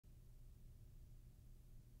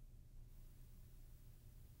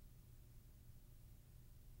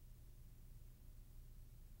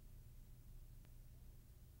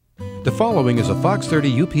The following is a Fox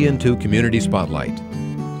 30 UPN2 Community Spotlight.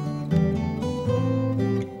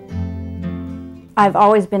 I've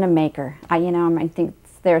always been a maker. I think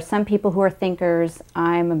there are some people who are thinkers.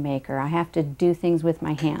 I'm a maker. I have to do things with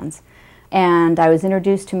my hands. And I was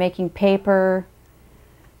introduced to making paper,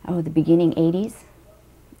 the beginning 80s,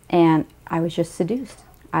 and I was just seduced.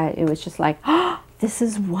 It was just like, oh, this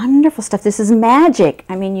is wonderful stuff. This is magic.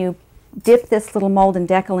 I mean, you dip this little mold and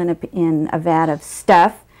decal in a vat of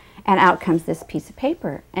stuff, and out comes this piece of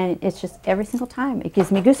paper. And it's just every single time. It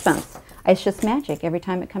gives me goosebumps. It's just magic every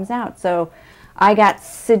time it comes out. So I got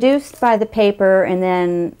seduced by the paper, and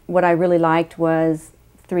then what I really liked was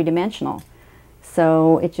three-dimensional.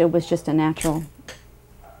 So it was just a natural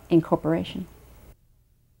incorporation.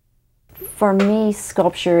 For me,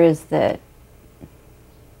 sculpture is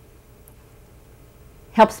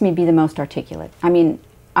helps me be the most articulate. I mean,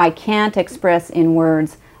 I can't express in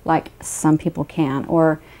words like some people can,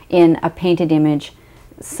 or in a painted image.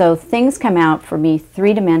 So things come out for me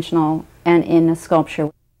three-dimensional and in a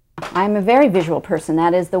sculpture. I'm a very visual person.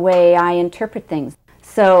 That is the way I interpret things.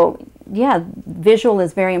 So yeah, visual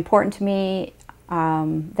is very important to me.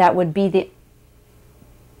 That would be the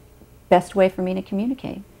best way for me to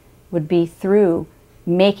communicate, would be through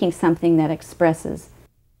making something that expresses.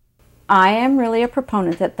 I am really a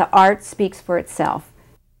proponent that the art speaks for itself.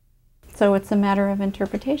 So it's a matter of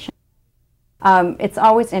interpretation. It's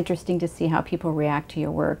always interesting to see how people react to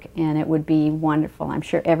your work, and it would be wonderful. I'm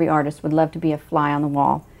sure every artist would love to be a fly on the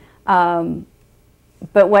wall.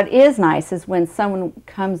 But what is nice is when someone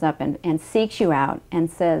comes up and seeks you out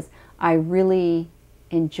and says, I really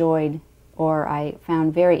enjoyed, or I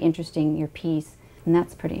found very interesting your piece, and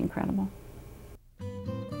that's pretty incredible.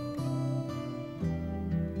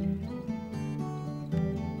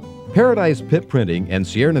 Paradise Pit Printing and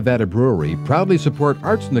Sierra Nevada Brewery proudly support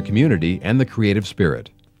arts in the community and the creative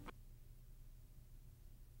spirit.